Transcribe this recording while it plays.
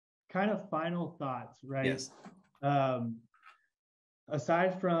kind of final thoughts, right? Yes. Um,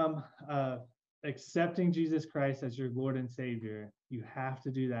 Aside from accepting Jesus Christ as your Lord and Savior, you have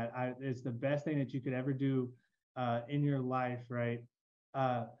to do that. It's the best thing that you could ever do in your life, right?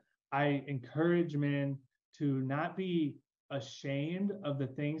 Uh, I encourage men to not be ashamed of the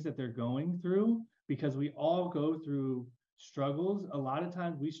things that they're going through because we all go through struggles. A lot of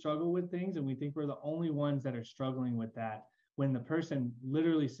times we struggle with things and we think we're the only ones that are struggling with that when the person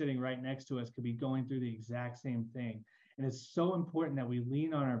literally sitting right next to us could be going through the exact same thing. And it's so important that we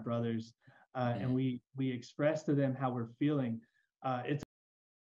lean on our brothers and we express to them how we're feeling. It's